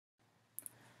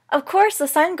Of course, the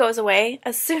sun goes away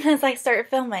as soon as I start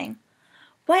filming.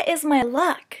 What is my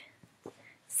luck?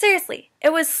 Seriously,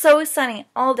 it was so sunny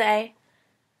all day,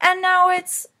 and now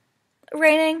it's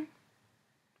raining.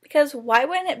 Because why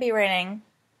wouldn't it be raining?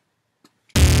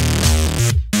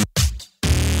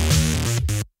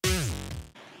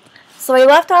 So I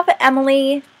left off at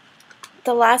Emily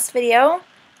the last video.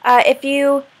 If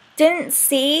you didn't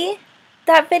see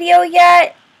that video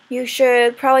yet, you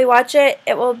should probably watch it.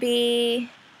 It will be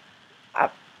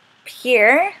up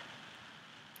here.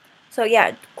 So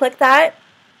yeah, click that,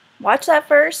 watch that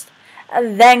first,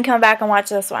 and then come back and watch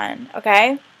this one,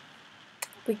 okay?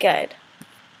 We good.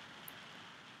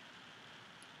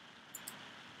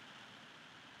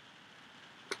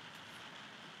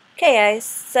 Okay, I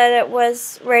said it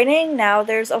was raining. Now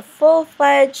there's a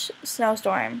full-fledged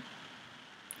snowstorm.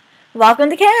 Welcome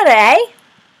to Canada, eh?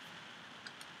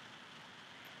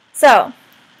 So,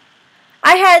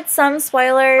 I had some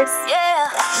spoilers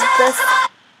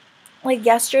like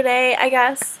yesterday, I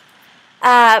guess.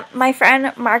 My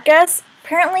friend Marcus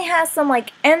apparently has some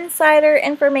like insider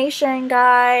information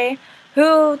guy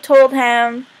who told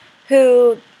him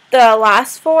who the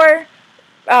last 4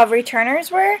 returners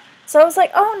were. So I was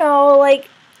like, oh no, like,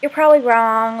 you're probably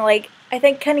wrong. Like, I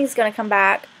think Kenny's gonna come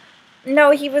back.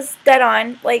 No, he was dead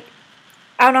on. Like,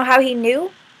 I don't know how he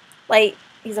knew. Like,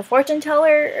 he's a fortune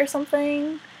teller or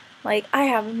something. Like, I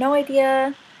have no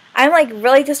idea. I'm like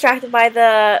really distracted by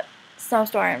the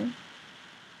snowstorm.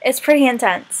 It's pretty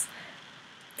intense.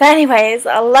 But anyways,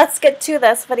 let's get to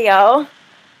this video.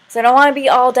 So I don't want to be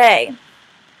all day.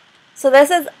 So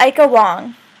this is Aika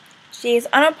Wong. She's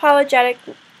unapologetic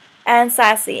and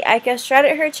sassy. Aika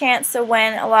shredded her chance to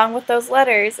win along with those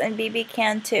letters in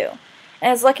BBCan5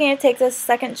 and is looking to take this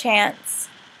second chance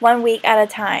 1 week at a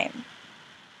time.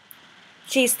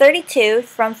 She's 32,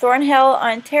 from Thornhill,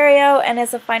 Ontario, and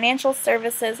is a financial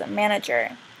services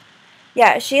manager.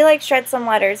 Yeah, she like shred some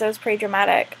letters. It was pretty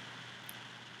dramatic.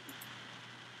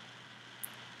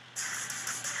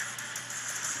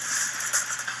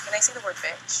 Can I say the word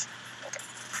bitch? Okay.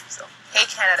 So, hey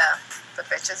Canada, the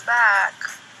bitch is back.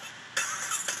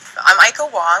 I'm Aika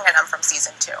Wong, and I'm from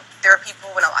Season 2. There are people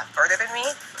who went a lot further than me,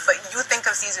 but you think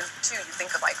of Season 2, you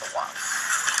think of Aika Wong.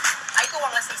 Aika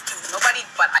Wong listens to nobody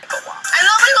but Aika Wong. And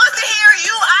nobody wants to hear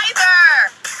you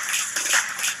either!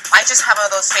 I just have one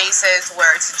of those faces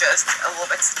where it's just a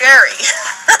little bit scary.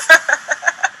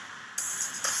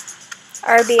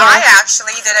 RBS. I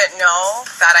actually didn't know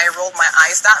that I rolled my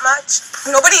eyes that much.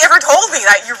 Nobody ever told me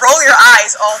that you roll your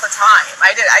eyes all the time.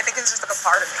 I think it's just like a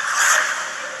part of me.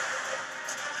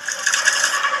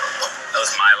 That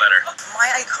was my letter.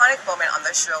 My iconic moment on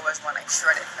the show was when I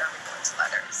shredded everyone's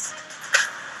letters.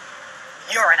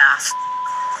 You're an ass.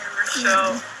 Your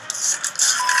show.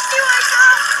 You like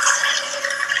that?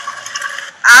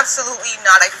 Absolutely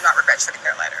not. I do not regret shredding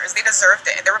their letters. They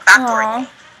deserved it. They were backdooring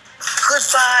me.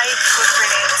 Goodbye, good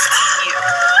riddance to you.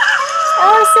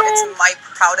 Awesome. It's my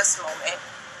proudest moment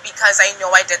because I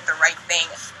know I did the right thing.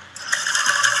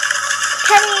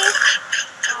 Kenny.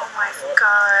 Oh my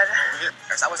god.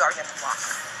 I was already on the block.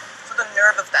 So the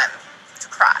nerve of them to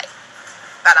cry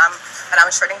that I'm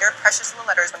shredding their precious little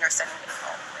letters when they're sending me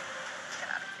home. Like, get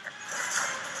out of here.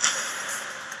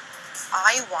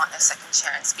 I want a second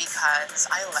chance because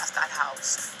I left that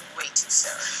house way too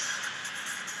soon.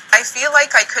 I feel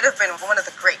like I could have been one of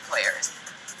the great players.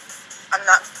 I'm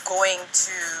not going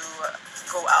to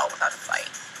go out without a fight.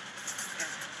 If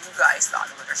you guys thought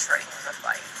litter shredding was a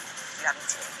fight, you haven't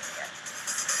seen anything yet.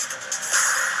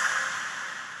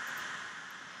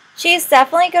 She's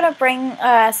definitely going to bring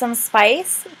some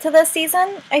spice to this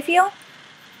season, I feel.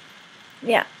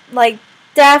 Yeah, like,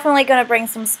 definitely going to bring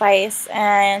some spice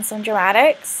and some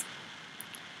dramatics.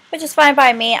 Which is fine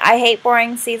by me. I hate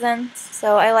boring seasons,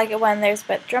 so I like it when there's a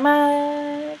bit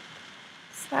dramatic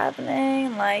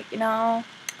happening, like, you know,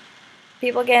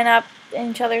 people getting up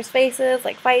in each other's faces,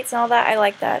 like fights and all that. I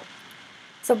like that.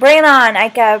 So bring it on,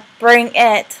 Aika. Bring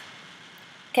it.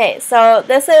 Okay, so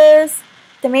this is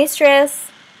Demetres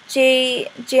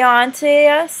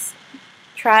Geontius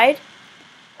tried.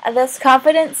 This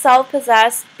confident,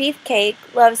 self-possessed beefcake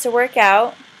loves to work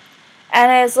out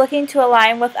and is looking to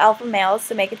align with alpha males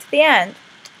to make it to the end.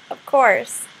 Of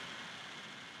course.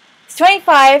 He's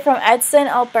 25, from Edson,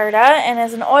 Alberta, and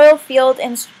is an oil field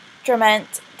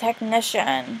instrument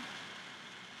technician.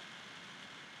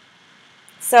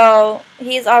 So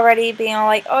he's already being all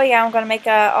like, oh yeah, I'm going to make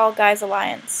a all-guys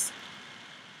alliance.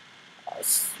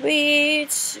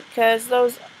 Sweet, because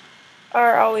those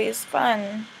are always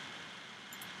fun.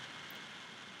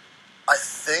 I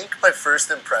think my first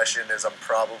impression is I'm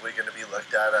probably going to be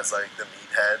looked at as like the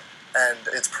meathead And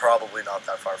it's probably not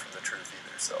that far from the truth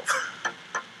either, so.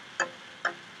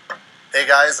 Hey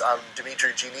guys, I'm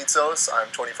Demetres. I'm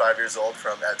 25 years old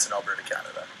from Edson, Alberta,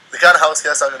 Canada. The kind of house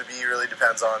guest I'm going to be really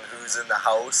depends on who's in the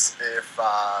house. If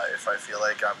I feel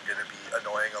like I'm going to be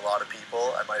annoying a lot of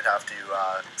people, I might have to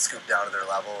scoop down to their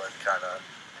level and kind of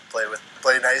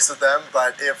play nice with them.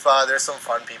 But if there's some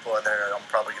fun people in there, I'm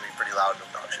probably going to be pretty loud and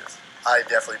obnoxious. I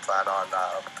definitely plan on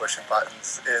pushing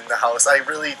buttons in the house.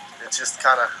 It's just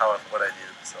kind of what I do.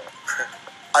 So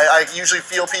I usually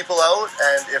feel people out,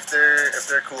 and if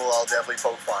they're cool, I'll definitely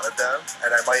poke fun at them. And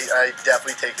I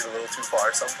definitely take it a little too far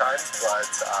sometimes. But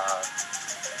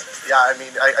yeah, I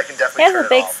mean, I can definitely. He has a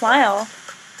big smile.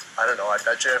 I don't know. I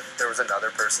bet you if there was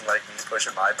another person like me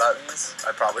pushing my buttons,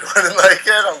 I probably wouldn't like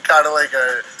it. I'm kind of like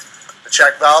a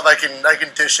check valve. I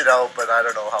can dish it out, but I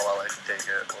don't know how well I can take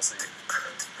it. We'll see.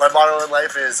 My motto in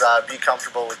life is be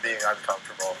comfortable with being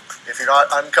uncomfortable. If you're not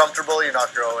uncomfortable, you're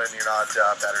not growing, you're not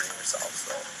bettering yourself.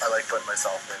 So I like putting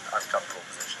myself in uncomfortable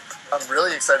positions. I'm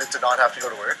really excited to not have to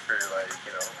go to work for the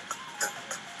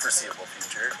foreseeable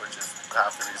future, which is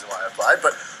half the reason why I applied.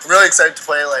 But I'm really excited to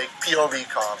play like POV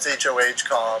comps, HOH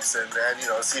comps, and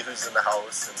see who's in the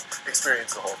house and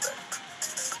experience the whole thing.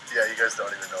 Yeah, you guys don't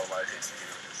even know my taste in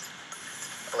humor is.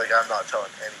 Like, I'm not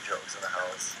telling any jokes in the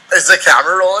house. Is the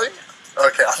camera rolling?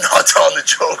 Okay, I'm not telling the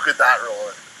joke with that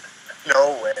rolling.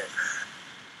 No way.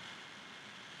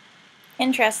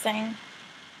 Interesting.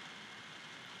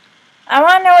 I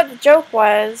want to know what the joke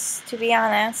was, to be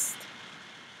honest.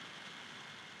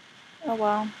 Oh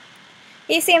well.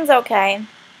 He seems okay.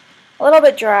 A little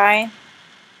bit dry.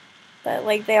 But,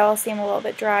 like, they all seem a little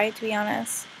bit dry, to be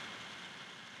honest.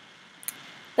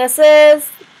 This is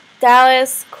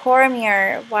Dallas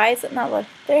Cormier. Why is it not look?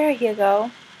 There you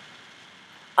go.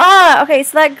 Ah, okay,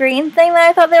 so that green thing that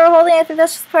I thought they were holding, I think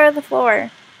that's just part of the floor.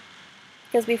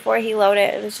 Because before he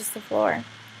loaded, it was just the floor.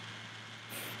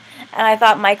 And I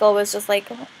thought Michael was just like,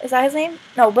 is that his name?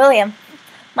 No, William.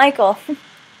 Michael.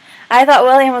 I thought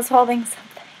William was holding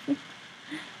something.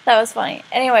 That was funny.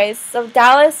 Anyways, so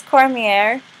Dallas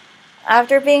Cormier,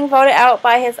 after being voted out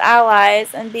by his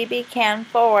allies in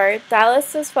BBCan5,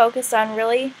 Dallas is focused on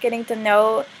really getting to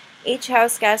know each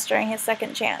house guest during his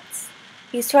second chance.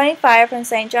 He's 25 from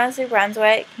St. John's, New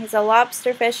Brunswick. He's a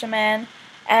lobster fisherman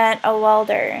and a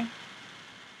welder.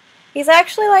 He's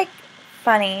actually, like,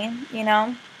 funny, you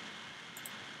know?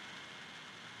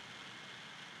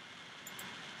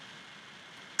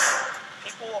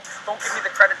 People don't give me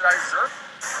the credit that I deserve.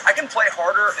 I can play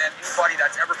harder than anybody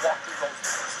that's ever walked through those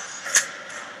doors.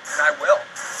 And I will.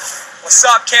 What's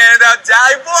up, Canada?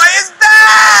 Dally Boy is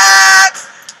back!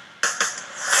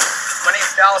 My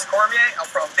name's Dallas Cormier. I'm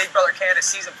from Big Brother Canada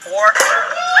Season 4. Let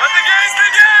the games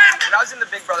begin! When I was in the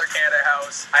Big Brother Canada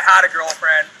house, I had a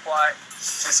girlfriend, but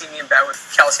she seen me in bed with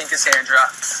Kelsey and Cassandra.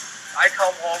 I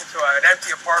come home to an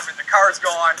empty apartment. The car's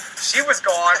gone. She was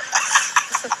gone.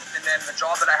 And then the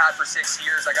job that I had for 6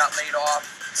 years, I got laid off.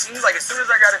 It seems like as soon as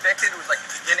I got evicted, it was like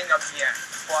the beginning of the end.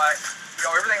 But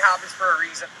everything happens for a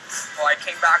reason. Well, I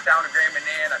came back down to Grand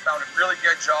Manan. I found a really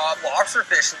good job, lobster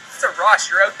fishing. It's a rush.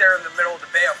 You're out there in the middle of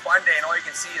the Bay of Fundy, and all you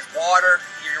can see is water.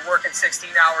 You're working 16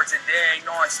 hours a day,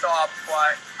 non-stop.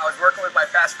 But I was working with my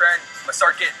best friend. I'm going to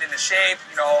start getting into shape.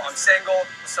 I'm single,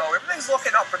 so everything's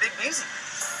looking up pretty easy.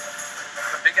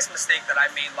 The biggest mistake that I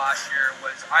made last year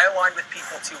was I aligned with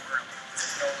people too early.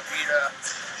 Levita,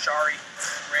 Shari,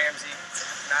 Ramsey,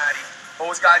 Maddie.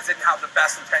 Those guys didn't have the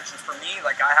best intentions for me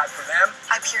like I had for them.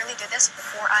 I purely did this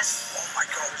for us. Oh my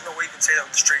God, there's no way you can say that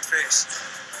with a straight face.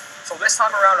 So this time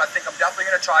around, I think I'm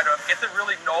definitely going to try to get to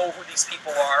really know who these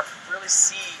people are, really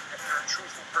see if they're a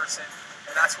truthful person,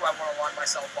 and that's who I want to line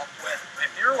myself up with.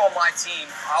 If you're on my team,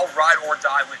 I'll ride or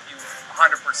die with you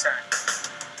 100%.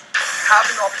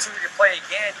 Having the opportunity to play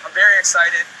again, I'm very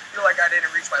excited. I feel like I didn't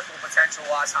reach my full potential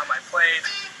last time I played.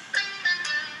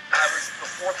 I was the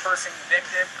fourth person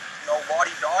evicted.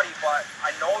 Lottie-dottie, but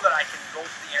I know that I can go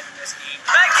to the end of this game.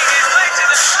 Making his way to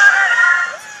the center!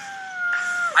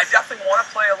 I definitely want to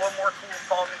play a little more cool,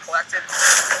 calm, and collected,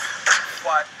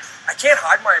 but I can't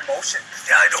hide my emotion.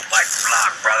 Yeah, I don't like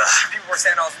block, brother. People were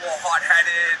saying I was a little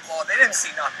hot-headed. Well, they didn't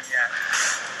see nothing yet.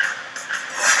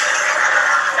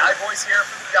 Guy boy's here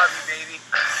for the W, baby.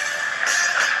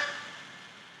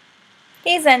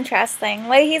 He's interesting.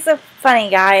 Like, he's a funny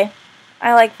guy.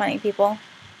 I like funny people.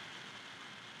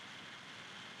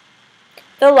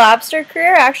 The lobster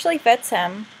career actually fits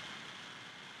him,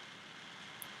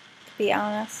 to be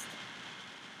honest.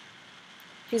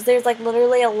 Because there's like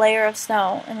literally a layer of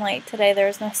snow, and like today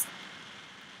there's no snow.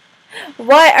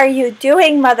 What are you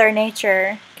doing, Mother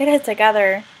Nature? Get it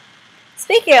together.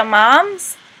 Speaking of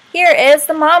moms, here is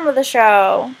the mom of the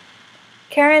show.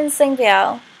 Karen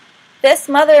Singvale. This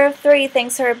mother of 3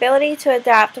 thinks her ability to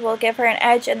adapt will give her an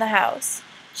edge in the house.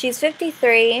 She's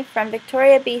 53, from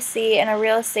Victoria, BC, and a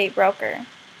real estate broker.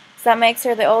 So that makes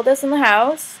her the oldest in the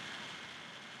house.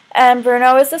 And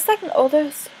Bruno is the second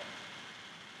oldest.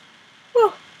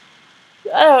 Whew.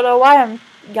 I don't know why I'm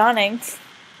yawning.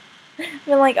 I've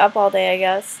been like up all day, I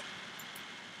guess.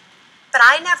 But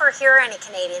I never hear any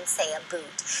Canadians say a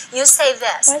boot. You say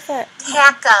this. What's that?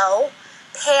 Taco,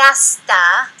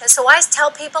 pasta. And so I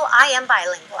tell people I am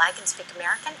bilingual. I can speak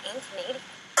American and Canadian.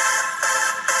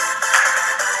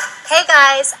 Hey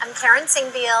guys, I'm Karen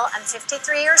Singvale. I'm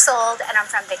 53 years old and I'm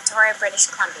from Victoria, British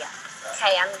Columbia.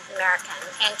 Okay, I'm American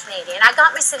and Canadian. I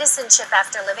got my citizenship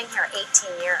after living here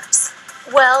 18 years.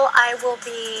 Well, I will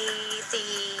be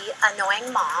the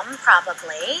annoying mom,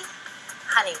 probably.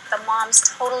 Honey, the moms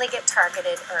totally get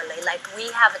targeted early. Like,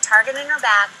 we have a target in her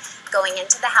back going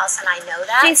into the house, and I know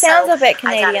that. She sounds a bit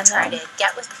Canadian, I gotta try to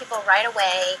get with people right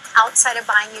away, outside of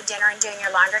buying you dinner and doing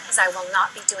your laundry, because I will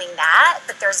not be doing that.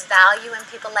 But there's value in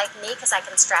people like me, because I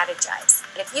can strategize.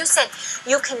 But if you said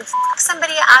you can f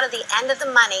somebody out of the end of the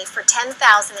money for $10,000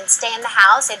 and stay in the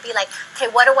house, it'd be like,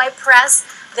 okay, what do I press?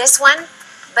 This one?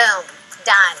 Boom.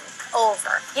 Done.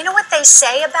 Over. You know what they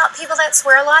say about people that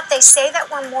swear a lot? They say that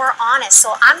we're more honest,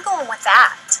 so I'm going with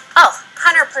that. Oh,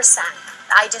 100%.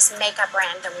 I just make up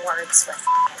random words with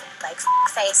in it. Like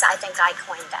face, I think I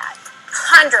coined that.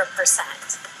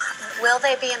 100%. Will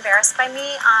they be embarrassed by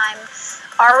me? I'm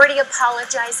already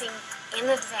apologizing in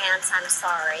advance. I'm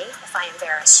sorry if I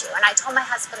embarrass you. And I told my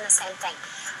husband the same thing.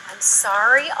 I'm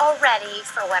sorry already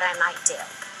for what I might do.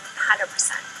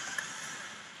 100%.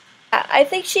 I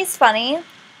think she's funny.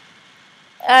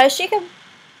 She could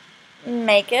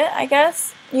make it, I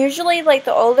guess. Usually, like,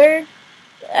 the older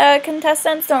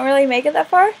contestants don't really make it that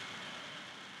far.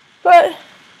 But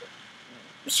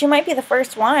she might be the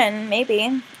first one,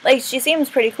 maybe. Like, she seems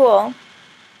pretty cool.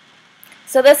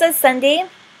 So this is Sindy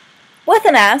with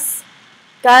an S.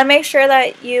 Gotta make sure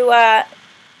that you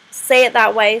say it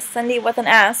that way, Sindy with an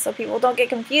S, so people don't get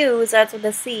confused that's with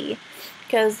a C.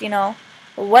 Because, you know,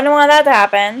 wouldn't want that to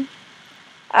happen.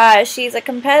 She's a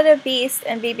competitive beast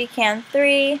in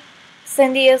BBCan5.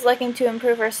 Sindy is looking to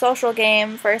improve her social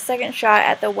game for a second shot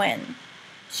at the win.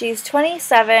 She's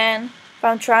 27,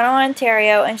 from Toronto,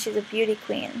 Ontario, and she's a beauty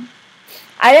queen.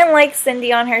 I didn't like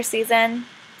Sindy on her season,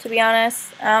 to be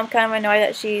honest. I'm kind of annoyed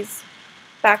that she's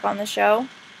back on the show.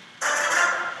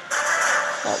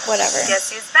 But whatever.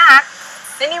 Guess who's back?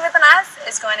 Sindy with an S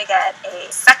is going to get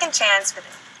a second chance with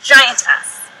a giant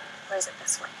S. Or is it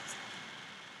this way?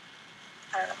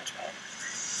 I don't know which way.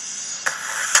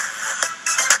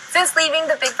 Since leaving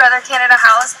the Big Brother Canada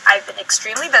house, I've been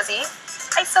extremely busy.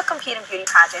 I still compete in beauty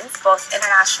pageants, both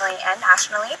internationally and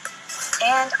nationally.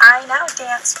 And I now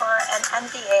dance for an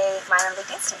NBA minor league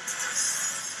dance team.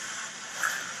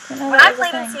 When I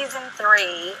played in season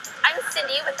 3, I'm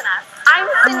Sindy with an S. I'm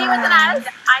Sindy with an S.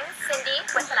 I'm Sindy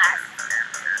with an S.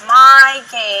 My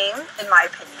game, in my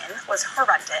opinion, was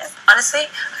horrendous. Honestly,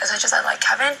 as much as I like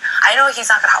Kevin, I know he's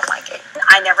not going to help my game.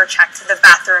 I never checked the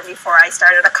bathroom before I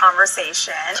started a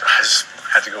conversation. I just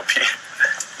had to go pee.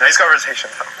 Nice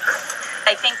conversation, though.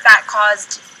 I think that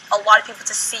caused a lot of people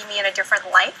to see me in a different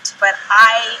light, but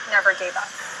I never gave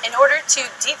up. In order to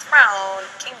dethrone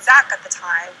King Zach at the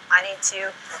time, I need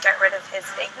to get rid of his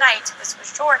big knight. This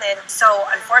was Jordan. So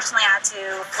unfortunately, I had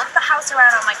to flip the house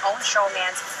around on my own show,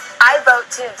 man. I vote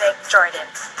to evict Jordan.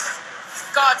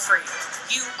 Godfrey,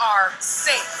 you are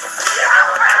safe.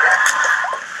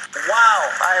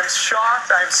 Wow, I am shocked,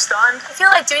 I am stunned. I feel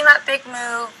like doing that big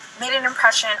move made an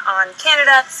impression on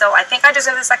Canada, so I think I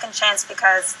deserve a second chance,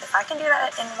 because if I can do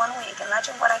that in 1 week,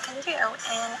 imagine what I can do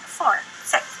in 4,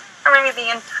 6, or maybe the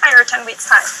entire 10 weeks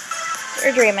time.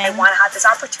 You're dreaming. I want to have this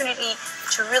opportunity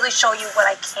to really show you what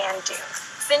I can do.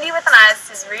 Sindy with an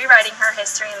S is rewriting her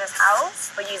history in this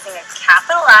house by using a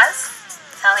capital S,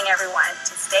 telling everyone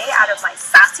to stay out of my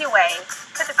sassy way,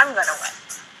 because I'm gonna win.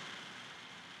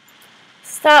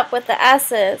 Stop with the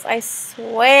S's, I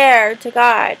swear to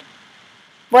God.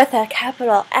 With a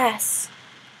capital S.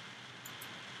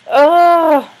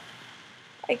 Oh,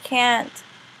 I can't.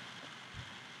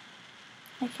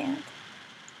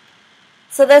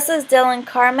 So this is Dillion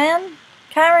Carmen.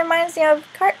 Kind of reminds me of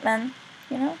Cartman,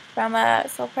 you know, from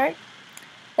South Park.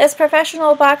 This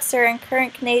professional boxer and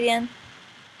current Canadian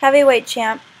heavyweight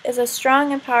champ is a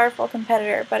strong and powerful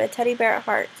competitor, but a teddy bear at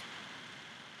heart.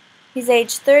 He's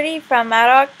age 30, from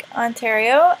Madoc,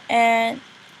 Ontario, and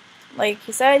like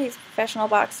he said, he's a professional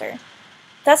boxer.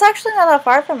 That's actually not that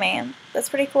far from me. That's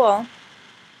pretty cool.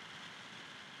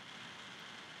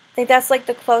 I think that's like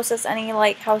the closest any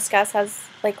like house guest has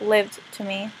like lived to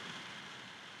me.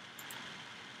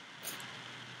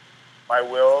 my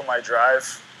will, my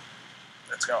drive.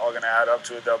 It's all gonna add up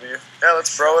to a W. Yeah,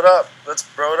 let's bro it up. Let's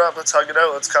bro it up. Let's hug it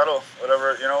out. Let's cuddle.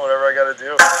 Whatever, you know, whatever I gotta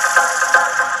do.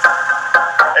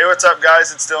 Hey, what's up,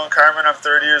 guys? It's Dillion Carmen. I'm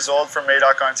 30 years old from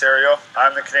Madoc, Ontario.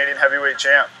 I'm the Canadian heavyweight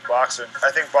champ, boxer.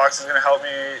 I think boxing is gonna help me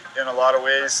in a lot of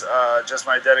ways. Just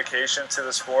my dedication to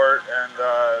the sport and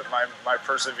my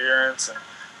perseverance and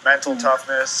mental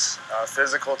toughness,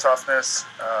 physical toughness.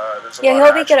 There's a lot he'll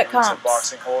of be good at attributes that comps.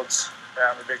 boxing holds.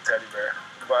 Yeah, I'm a big teddy bear.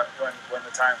 But when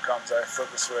the time comes, I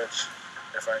flip the switch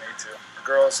if I need to.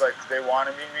 Girls, like, they want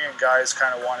to meet me, and guys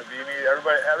kind of want to be me.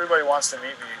 Everybody wants to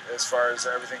meet me as far as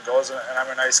everything goes, and I'm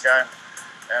a nice guy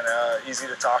and easy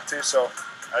to talk to, so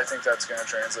I think that's going to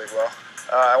translate well.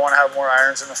 I want to have more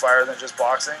irons in the fire than just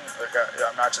boxing. Like,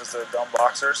 I'm not just a dumb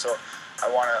boxer, so I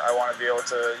want to be able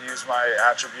to use my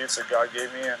attributes that God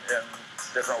gave me in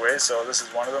different ways, so this is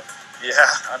one of them. Yeah,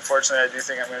 unfortunately, I do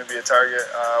think I'm going to be a target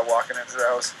walking into the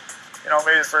house. You know,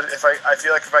 maybe I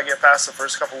feel like if I get past the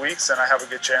first couple weeks, then I have a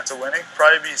good chance of winning.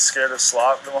 Probably be scared of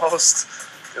slop the most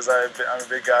because I'm a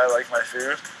big guy. I like my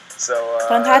food. So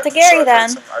don't talk to Gary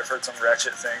then. I've heard some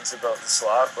wretched things about the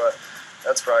slop, but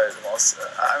that's probably the most.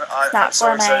 I'm so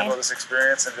gourmet. excited about this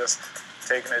experience and just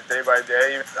taking it day by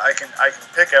day. I can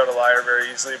pick out a liar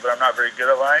very easily, but I'm not very good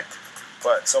at lying.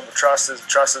 But so trust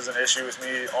is an issue with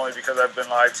me only because I've been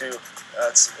lied to.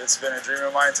 It's been a dream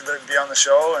of mine to be on the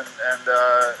show, and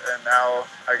now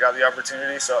I got the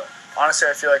opportunity. So honestly,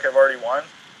 I feel like I've already won.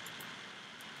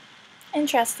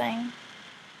 Interesting.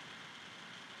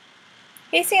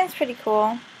 He seems pretty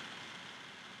cool.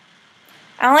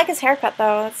 I don't like his haircut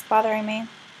though. That's bothering me.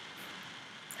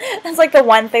 That's like the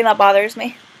one thing that bothers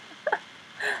me.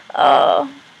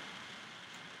 Oh.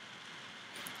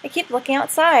 I keep looking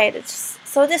outside. It's just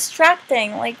so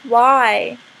distracting. Like,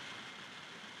 why?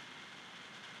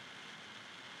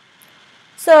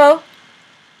 So,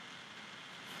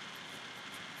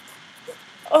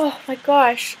 oh my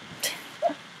gosh.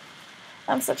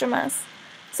 I'm such a mess.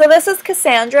 So this is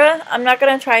Cassandra. I'm not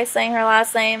going to try saying her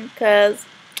last name because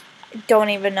I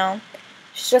don't even know.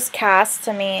 She's just Cass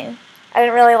to me. I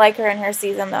didn't really like her in her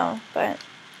season though, but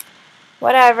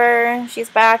whatever. She's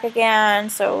back again,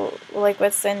 so like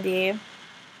with Sindy.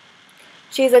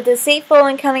 She's a deceitful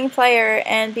and cunning player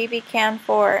in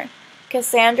BBCan5.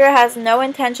 Cassandra has no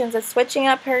intentions of switching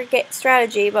up her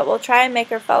strategy, but will try and make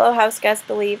her fellow house guests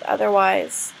believe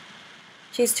otherwise.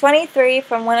 She's 23,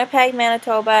 from Winnipeg,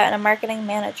 Manitoba, and a marketing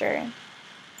manager.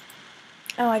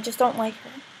 Oh, I just don't like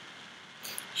her.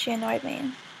 She annoyed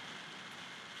me.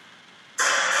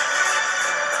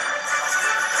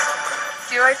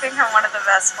 Do I think I'm one of the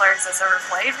best players that's ever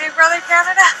played Big Brother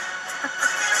Canada?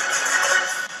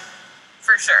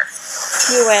 For sure.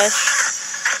 You wish.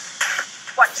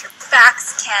 Watch your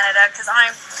backs, Canada, because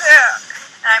I'm back,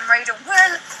 and I'm ready to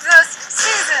win this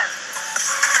season.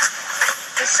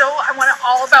 The show I want it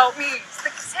all about me. It's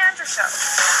the Cassandra Show.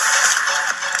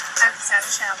 I'm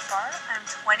Cassandra. I'm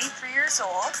 23 years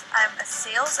old. I'm a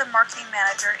sales and marketing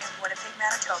manager in Winnipeg,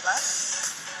 Manitoba.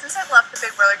 Since I've left the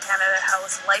Big Brother Canada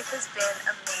house, life has been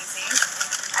amazing.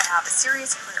 I have a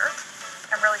serious career.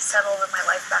 I'm really settled in my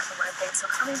life back in Winnipeg, so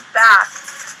coming back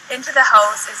into the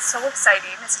house is so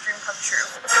exciting. It's a dream come true.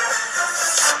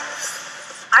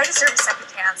 I deserve a second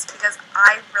chance because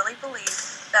I really believe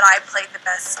that I played the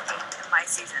best game in my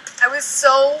season. I was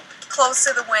so close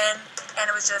to the win,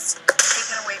 and it was just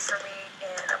taken away from me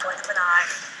in a blink of an eye.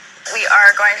 We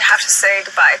are going to have to say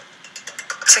goodbye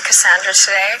to Cassandra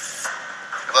today.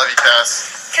 I love you,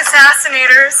 Cass.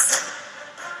 Cassassinators.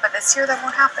 But this year that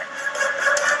won't happen.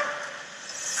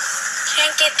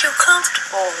 Can't get too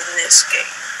comfortable in this game.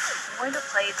 I'm going to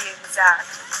play the exact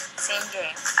same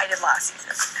game I did last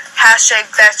season.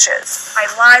 Hashtag betches. I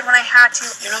lied when I had to.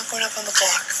 You're not going up on the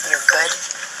block. You're good.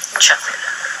 Chuck it.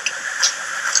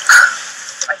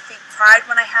 I fake pride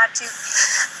when I had to.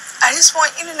 I just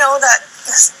want you to know that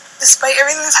despite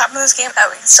everything that's happened in this game, that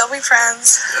we can still be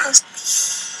friends.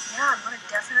 Yeah, I'm going to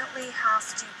definitely have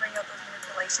to bring out those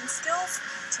manipulation skills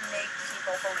to make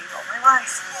people believe all my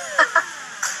lies.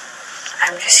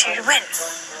 I'm just here to win.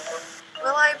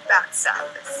 Will I backstab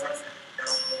this season?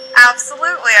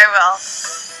 Absolutely I will.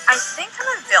 I think I'm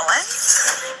a villain,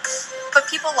 but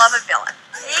people love a villain.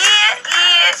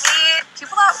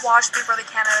 People that watch Big Brother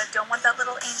Canada don't want that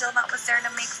little angel that was there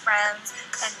to make friends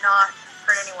and not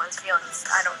hurt anyone's feelings.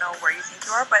 I don't know where you think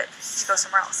you are, but you go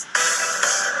somewhere else.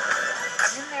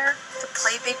 I'm in there to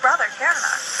play Big Brother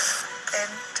Canada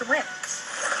and to win.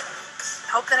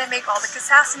 Hope that I make all the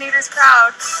Cassassinators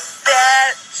proud.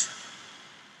 Bitch!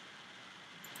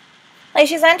 Like,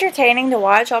 she's entertaining to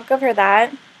watch. I'll give her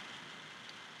that.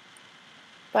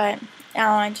 But, I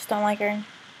don't know, I just don't like her.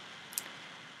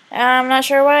 I'm not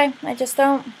sure why. I just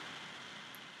don't.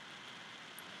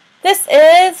 This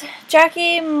is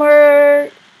Jackie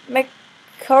McCorak.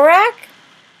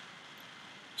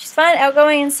 She's fun,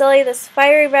 outgoing, and silly. This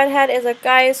fiery redhead is a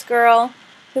guy's girl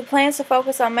who plans to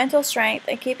focus on mental strength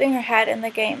and keeping her head in the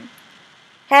game.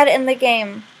 Head in the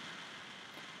game.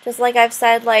 Just like I've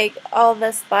said, like, all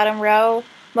this bottom row,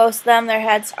 most of them, their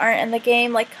heads aren't in the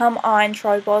game. Like, come on,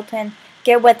 Troy Bolton.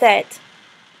 Get with it.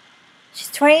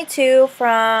 She's 22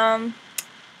 from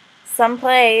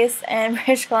someplace in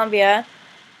British Columbia.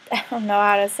 I don't know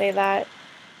how to say that.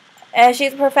 And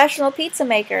she's a professional pizza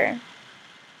maker.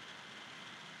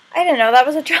 I didn't know that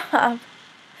was a job.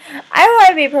 I want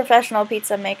to be a professional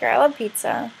pizza maker. I love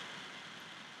pizza.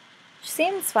 She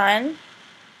seems fun.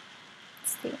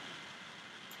 Let's see.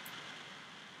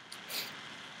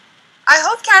 I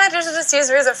hope Canada just sees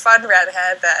me as a fun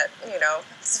redhead that, you know,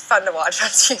 it's fun to watch on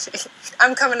TV.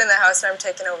 I'm coming in the house and I'm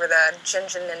taking over the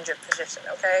Ginger Ninja position,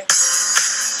 okay?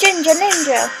 Ginger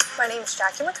Ninja. My name's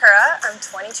Jackie McCurra. I'm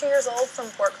 22 years old from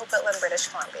Port Coquitlam, British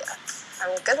Columbia.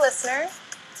 I'm a good listener,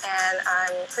 and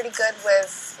I'm pretty good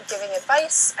with giving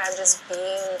advice and just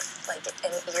being like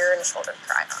an ear and shoulder to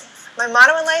cry on. My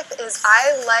motto in life is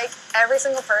I like every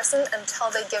single person until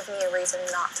they give me a reason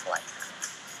not to like them.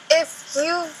 If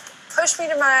you push me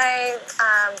to my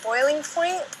boiling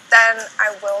point, then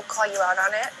I will call you out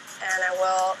on it, and I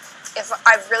will, if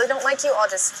I really don't like you, I'll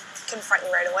just confront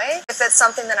you right away. If it's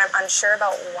something that I'm unsure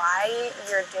about why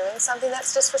you're doing something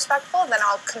that's disrespectful, then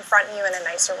I'll confront you in a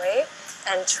nicer way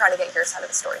and try to get your side of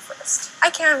the story first. I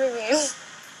can be mean.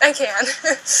 I can.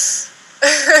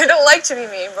 I don't like to be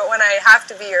mean, but when I have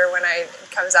to be or when it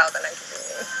comes out, then I can be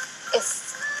mean. If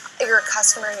you're a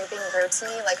customer and you're being rude to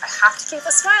me, like, I have to keep a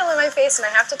smile on my face and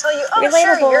I have to tell you, oh,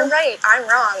 Relatable. sure, you're right, I'm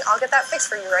wrong, I'll get that fixed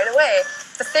for you right away.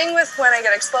 The thing with when I get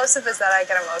explosive is that I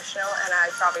get emotional and I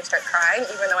probably start crying.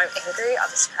 Even though I'm angry, I'll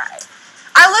just cry.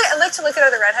 I like to look at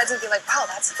other redheads and be like, wow,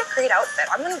 that's like a great outfit.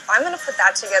 I'm gonna put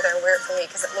that together and wear it for me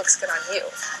because it looks good on you.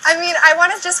 I mean, I want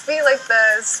to just be like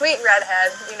the sweet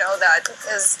redhead, you know, that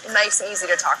is nice and easy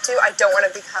to talk to. I don't want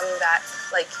to become that,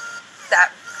 like,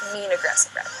 that mean, aggressive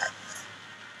redhead.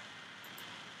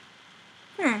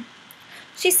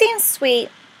 She seems sweet.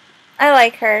 I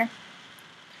like her.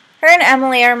 Her and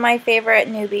Emily are my favorite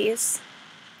newbies.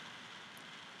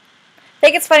 I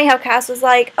think it's funny how Cass was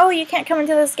like, oh, you can't come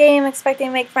into this game expecting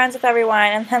to make friends with everyone.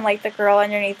 And then, like, the girl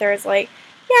underneath her is like,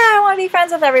 yeah, I want to be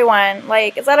friends with everyone.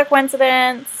 Like, is that a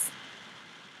coincidence?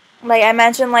 Like, I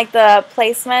mentioned, like, the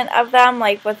placement of them,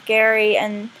 like, with Gary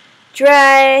and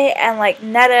Dre and, like,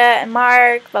 Netta and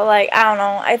Mark. But, like, I don't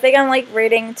know. I think I'm, like,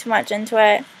 reading too much into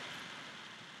it.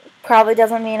 Probably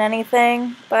doesn't mean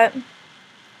anything, but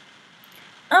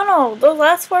I don't know. Those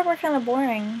last 4 were kind of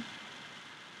boring.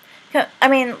 I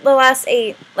mean, the last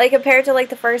 8, like, compared to, like,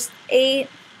 the first 8.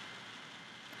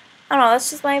 I don't know. That's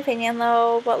just my opinion,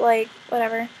 though. But, like,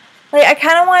 whatever. Like, I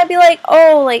kind of want to be like,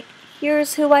 oh, like,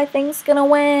 here's who I think's gonna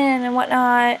win and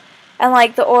whatnot, and,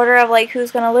 like, the order of, like,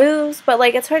 who's gonna lose. But,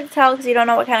 like, it's hard to tell because you don't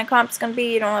know what kind of comp it's gonna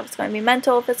be. You don't know if it's gonna be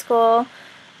mental, physical.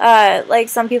 Like,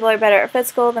 some people are better at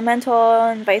physical than mental,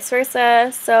 and vice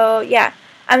versa. So, yeah.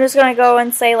 I'm just going to go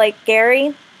and say, like,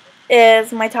 Gary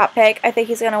is my top pick. I think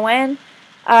he's going to win.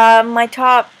 My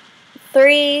top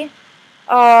 3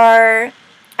 are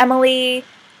Emily,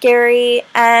 Gary,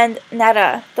 and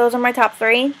Netta. Those are my top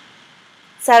 3.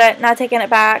 Said it, not taking it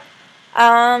back.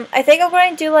 I think I'm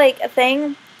going to do, like, a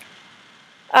thing,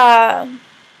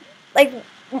 like,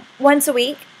 once a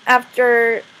week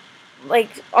after,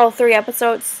 like, all 3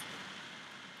 episodes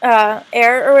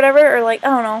air or whatever, or, like, I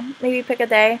don't know, maybe pick a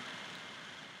day,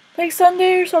 like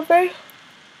Sunday or something.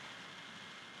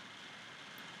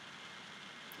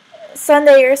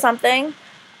 Sunday or something,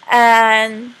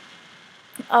 and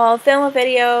I'll film a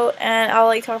video and I'll,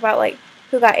 like, talk about, like,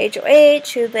 who got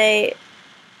HOH, who they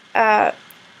put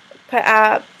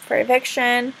up for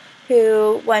eviction,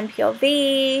 who won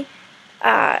PLV,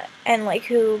 and, like,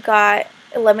 who got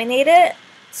eliminated.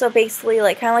 So basically,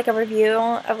 like, kind of like a review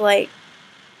of, like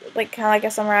kind of like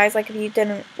a summarize. Like, if you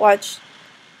didn't watch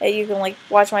it, you can, like,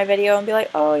 watch my video and be like,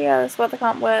 oh, yeah, that's what the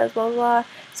comp was, blah, blah, blah.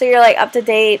 So you're, like, up to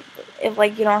date if,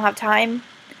 like, you don't have time.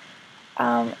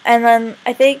 And then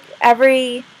I think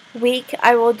every week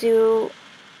I will do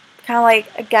kind of,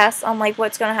 like, a guess on, like,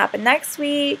 what's going to happen next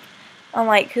week, on,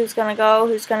 like, who's going to go,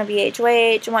 who's going to be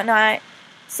HOH and whatnot.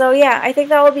 So, yeah, I think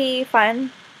that will be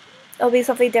fun. It'll be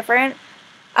something different.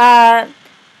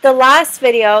 The last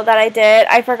video that I did,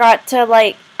 I forgot to,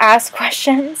 like, ask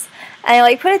questions, and I,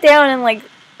 like, put it down in, like,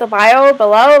 the bio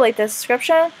below, like, the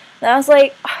description, and I was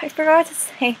like, oh, I forgot to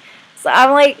say. So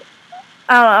I'm, like,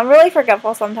 I don't know, I'm really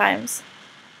forgetful sometimes.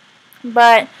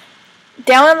 But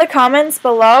down in the comments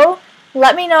below,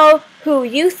 let me know who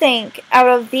you think out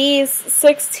of these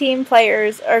 16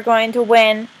 players are going to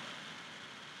win.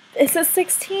 Is it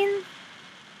 16?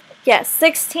 Yes,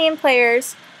 16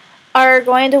 players are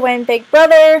going to win Big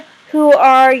Brother. Who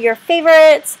are your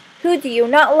favorites? Who do you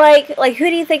not like? Like, who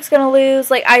do you think's going to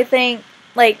lose? Like, I think,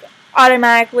 like,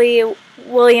 automatically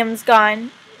William's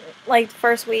gone, like, the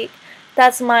first week.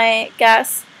 That's my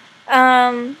guess.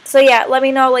 So yeah, let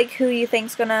me know, like, who you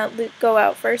think's going to go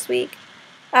out first week.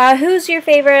 Who's your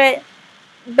favorite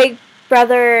Big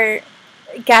Brother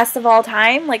guest of all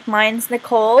time? Like, mine's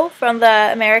Nicole from the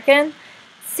American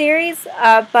series,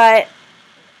 but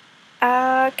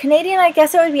Canadian, I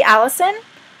guess it would be Allison.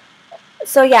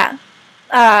 So yeah,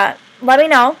 let me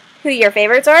know who your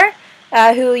favorites are,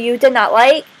 who you did not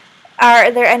like.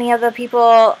 Are there any other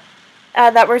people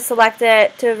that were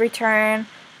selected to return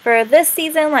for this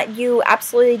season that you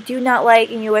absolutely do not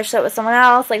like and you wish that was someone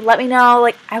else? Like, let me know.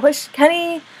 Like, I wish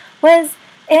Kenny was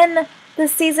in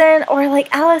this season, or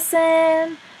like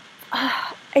Allison.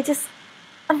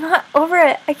 I'm not over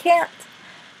it. I can't.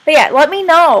 But yeah, let me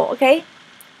know, okay?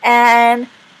 And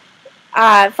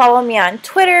follow me on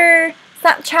Twitter,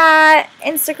 Snapchat,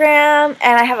 Instagram,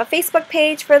 and I have a Facebook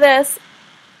page for this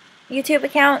YouTube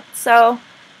account, so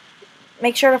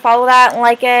make sure to follow that and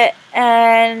like it,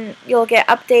 and you'll get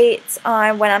updates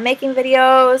on when I'm making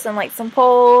videos and like some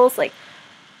polls. Like,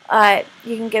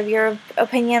 you can give your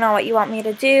opinion on what you want me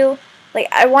to do. Like,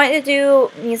 I want to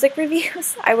do music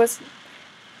reviews. I was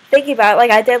thinking about it. Like,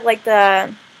 I did like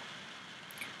the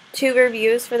 2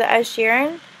 reviews for the Ed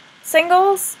Sheeran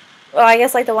singles. Well, I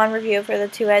guess like the 1 review for the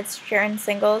 2 Ed Sheeran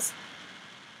singles.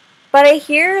 But I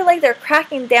hear like they're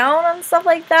cracking down on stuff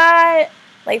like that,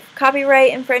 like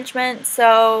copyright infringement,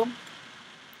 so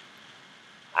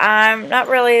I'm not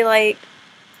really like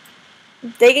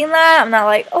digging that. I'm not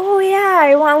like, oh yeah,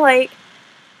 I want, like,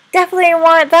 definitely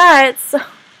want that. So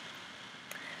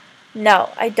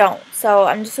no, I don't. So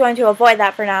I'm just going to avoid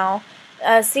that for now.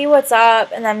 See what's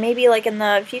up, and then maybe like in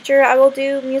the future I will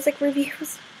do music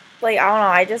reviews. Like, I don't know,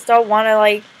 I just don't want to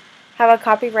like have a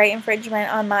copyright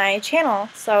infringement on my channel.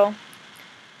 So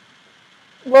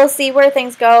we'll see where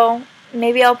things go.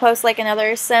 Maybe I'll post like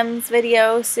another Sims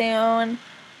video soon.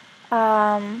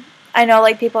 I know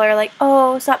like people are like,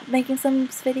 oh, stop making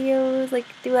Sims videos, like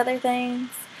do other things.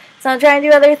 So I'm trying to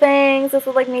do other things. This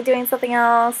is like me doing something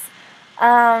else.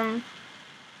 But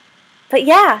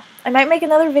yeah, I might make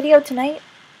another video tonight,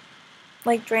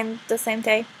 like during the same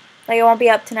day. Like, it won't be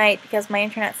up tonight because my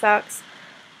internet sucks.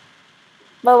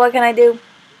 But what can I do?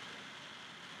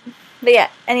 But yeah,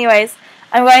 anyways,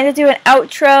 I'm going to do an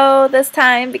outro this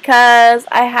time because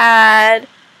I had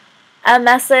a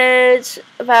message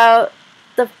about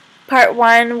the part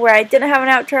 1 where I didn't have an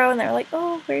outro, and they were like,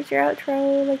 oh, where's your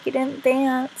outro? Like, you didn't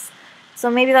dance. So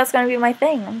maybe that's going to be my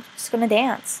thing. I'm just going to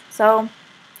dance. So,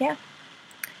 yeah.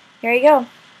 Here you go.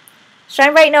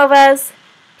 Shine bright, Novas.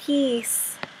 Peace.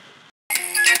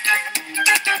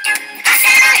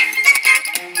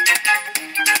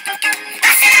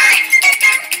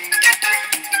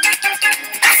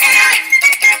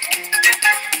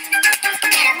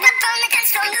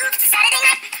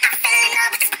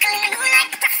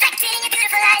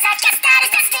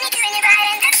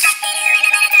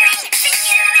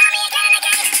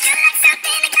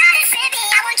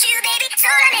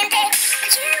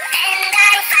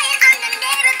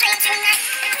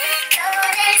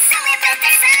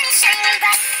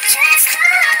 Just